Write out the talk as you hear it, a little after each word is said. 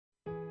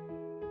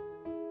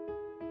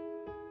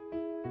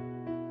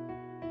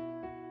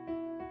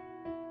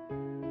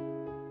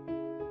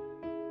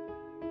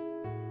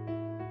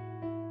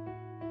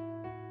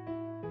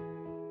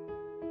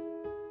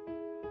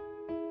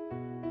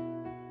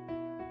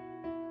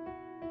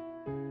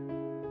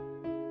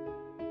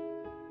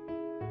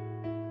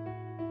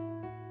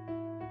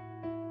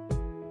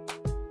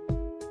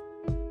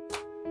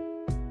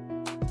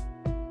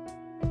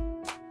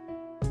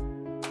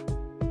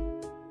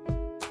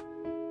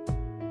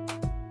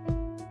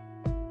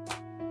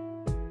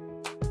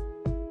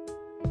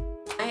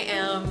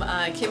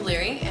Kim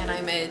Leary, and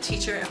I'm a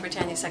teacher at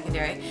Britannia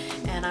Secondary,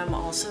 and I'm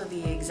also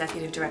the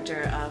executive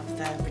director of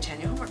the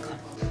Britannia Homework Club.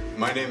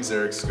 My name's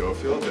Eric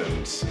Schofield,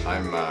 and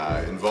I'm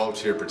involved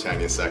here at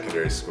Britannia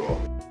Secondary School.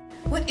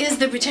 What is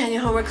the Britannia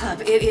Homework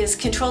Club? It is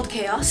controlled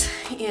chaos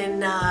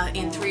in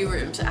 3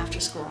 rooms after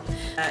school.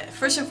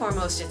 First and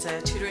foremost, it's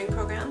a tutoring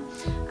program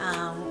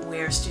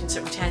where students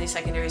at Britannia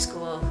Secondary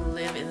School who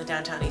live in the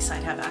downtown east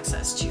side have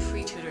access to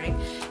free tutoring,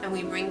 and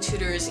we bring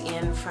tutors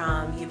in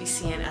from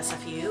UBC and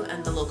SFU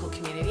and the local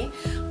community.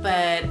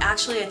 But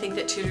actually I think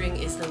that tutoring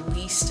is the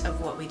least of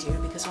what we do,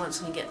 because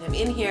once we get them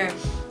in here,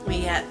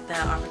 we get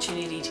the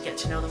opportunity to get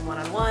to know them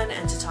one-on-one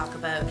and to talk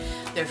about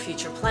their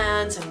future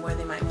plans and where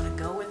they might want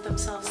to go with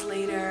themselves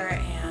later,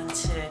 and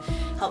to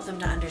help them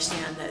to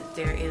understand that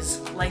there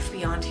is life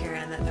beyond here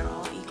and that they're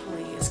all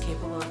equally as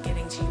capable of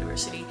getting to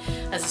university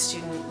as a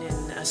student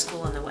in a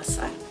school on the west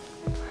side.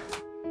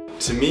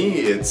 To me,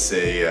 it's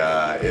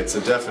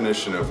a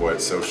definition of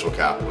what social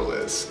capital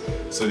is.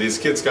 So these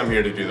kids come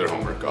here to do their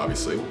homework,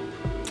 obviously.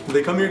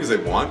 They come here because they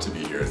want to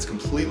be here. It's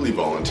completely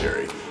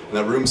voluntary. And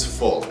that room's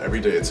full. Every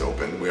day it's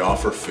open. We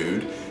offer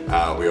food.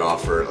 We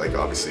offer, like,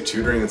 obviously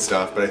tutoring and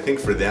stuff. But I think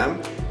for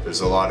them,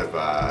 there's a lot of,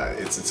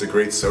 it's a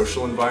great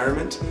social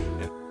environment.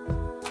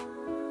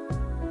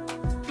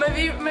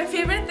 My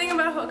favorite thing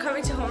about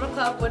coming to Homework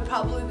Club would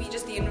probably be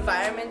just the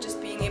environment,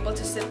 just being able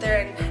to sit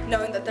there and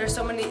knowing that there's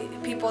so many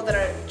people that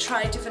are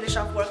trying to finish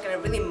off work, and it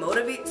really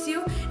motivates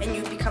you and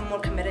you become more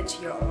committed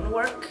to your own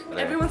work.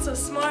 Everyone's so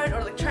smart,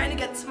 or like trying to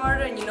get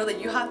smarter, and you know that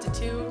you have to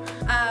too.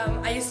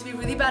 I used to be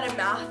really bad at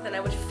math and I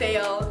would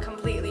fail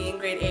completely in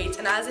grade 8,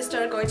 and as I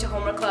started going to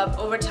Homework Club,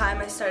 over time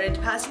I started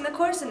passing the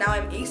course, and now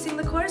I'm acing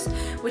the course,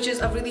 which is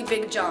a really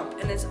big jump,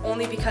 and it's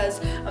only because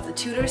of the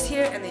tutors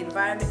here and the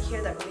environment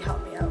here that really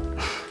helped me out.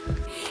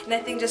 And I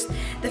think just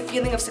the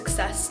feeling of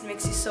success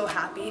makes you so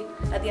happy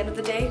at the end of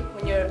the day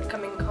when you're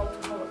coming home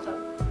from Homework Club.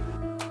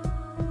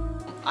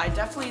 I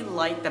definitely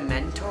like the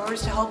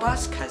mentors to help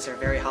us, because they're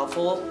very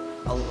helpful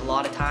a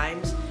lot of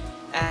times.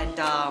 And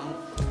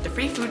the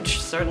free food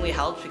certainly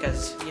helps,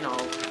 because, you know,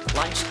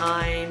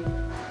 lunchtime,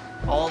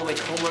 all the way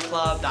to Homework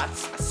Club,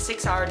 that's a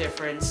 6-hour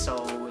difference,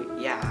 so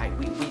yeah,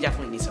 we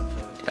definitely need some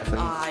food. Definitely.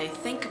 I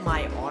think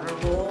my honor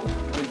roll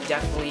would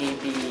definitely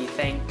be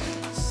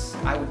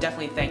I would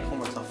definitely thank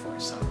Homework Club for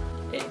it, so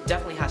it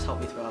definitely has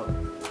helped me throughout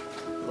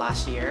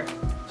last year.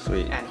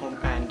 Sweet. And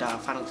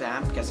final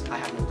exam, because I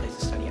have no place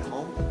to study at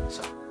home.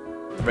 So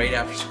right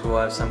after school,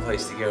 I have some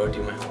place to go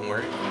do my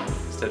homework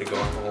instead of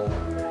going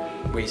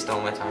home, waste all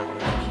my time on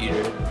the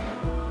computer.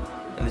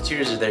 And the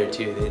tutors are there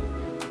too;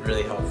 they're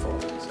really helpful.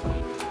 So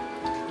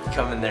you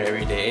come in there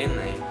every day and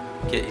they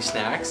get you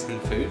snacks and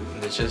food,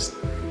 and it's just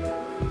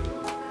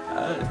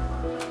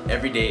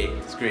every day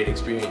is a great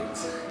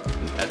experience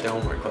at the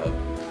Homework Club.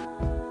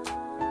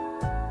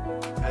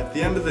 At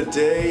the end of the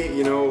day,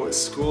 you know,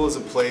 school is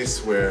a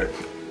place where,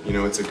 you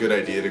know, it's a good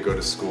idea to go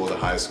to school, to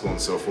high school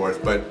and so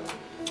forth, but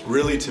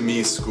really to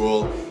me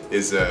school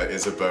is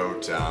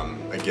about,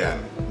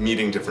 again,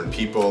 meeting different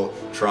people,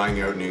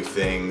 trying out new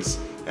things,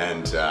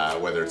 and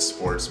whether it's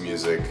sports,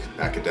 music,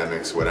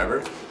 academics,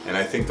 whatever. And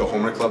I think the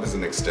Homework Club is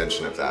an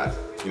extension of that.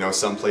 You know,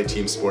 some play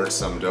team sports,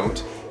 some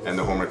don't, and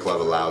the Homework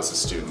Club allows the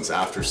students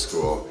after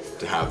school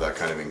to have that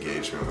kind of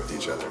engagement with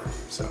each other.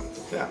 So,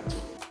 yeah.